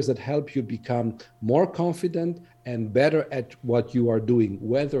of areas that help you become more confident and better at what you are doing,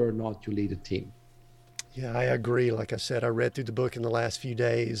 whether or not you lead a team. Yeah, I agree. Like I said, I read through the book in the last few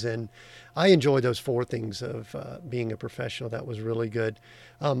days, and I enjoyed those 4 things of being a professional. That was really good.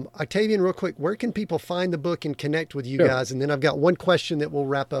 Octavian, real quick, where can people find the book and connect with you guys? And then I've got one question that we'll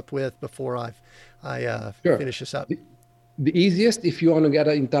wrap up with before I finish this up. The easiest, if you want to get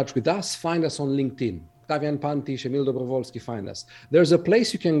in touch with us, find us on LinkedIn. Octavian Pantish, Emil Dobrovolsky, find us. There's a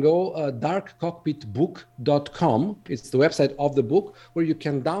place you can go, darkcockpitbook.com. It's the website of the book where you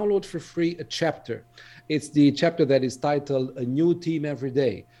can download for free a chapter. It's the chapter that is titled A New Team Every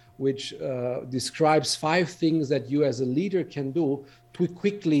Day, which describes 5 things that you as a leader can do to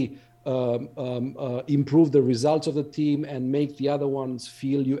quickly improve the results of the team and make the other ones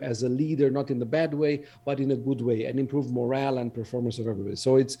feel you as a leader, not in the bad way, but in a good way, and improve morale and performance of everybody.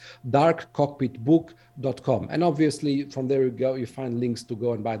 So it's darkcockpitbook.com. And obviously from there you find links to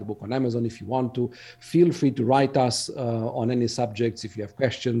go and buy the book on Amazon if you want to. Feel free to write us on any subjects. If you have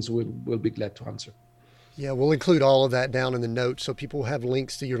questions, we'll be glad to answer. Yeah, we'll include all of that down in the notes so people have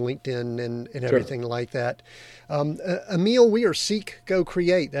links to your LinkedIn and everything like that. Emil, we are Seek, Go,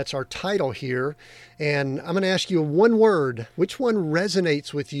 Create. That's our title here. And I'm going to ask you one word. Which one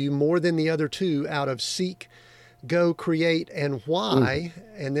resonates with you more than the other 2 out of Seek, Go, Create, and why?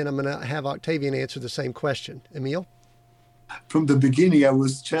 And then I'm going to have Octavian answer the same question. Emil? From the beginning, I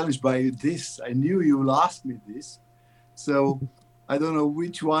was challenged by this. I knew you will ask me this. So I don't know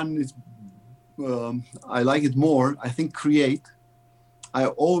which one is I like it more. I think create. I've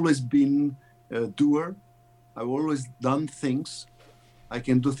always been a doer. I've always done things. I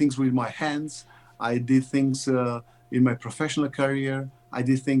can do things with my hands. I did things in my professional career. I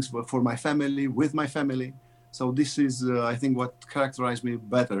did things for my family, with my family. So this is, I think, what characterized me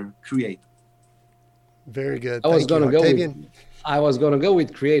better, create. Very good. I was going to go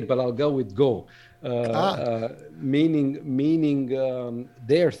with create, but I'll go with go. Meaning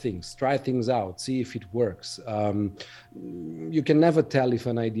dare things, try things out, see if it works. You can never tell if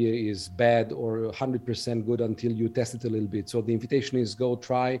an idea is bad or 100% good until you test it a little bit. So the invitation is go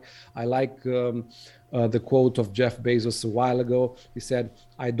try. I like the quote of Jeff Bezos a while ago. He said,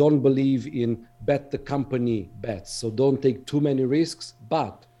 I don't believe in bet the company bets. So don't take too many risks,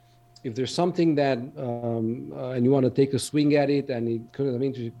 but if there's something that and you want to take a swing at it and it could have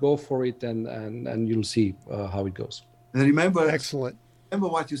interest, go for it and you'll see how it goes. And remember, excellent. Remember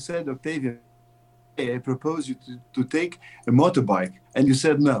what you said, Octavian. I proposed you to take a motorbike, and you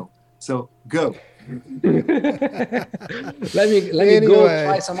said no. So go. let me go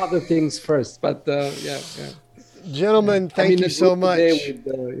try some other things first. But yeah. Gentlemen, thank you so much.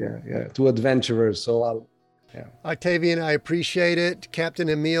 With, to adventurers. So Octavian, I appreciate it. Captain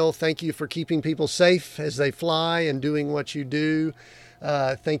Emil, thank you for keeping people safe as they fly and doing what you do.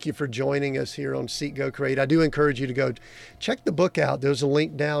 Thank you for joining us here on Seek, Go, Create. I do encourage you to go check the book out. There's a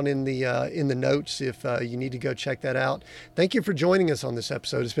link down in the notes if you need to go check that out. Thank you for joining us on this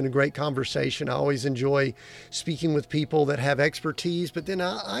episode. It's been a great conversation. I always enjoy speaking with people that have expertise, but then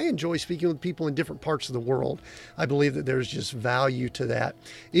I enjoy speaking with people in different parts of the world. I believe that there's just value to that.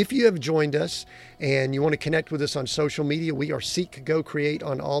 If you have joined us and you want to connect with us on social media, we are Seek, Go, Create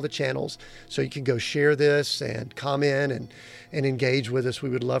on all the channels. So you can go share this and comment and engage with us. We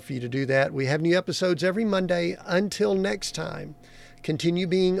would love for you to do that. We have new episodes every Monday. Until next time, continue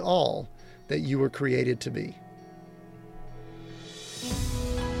being all that you were created to be.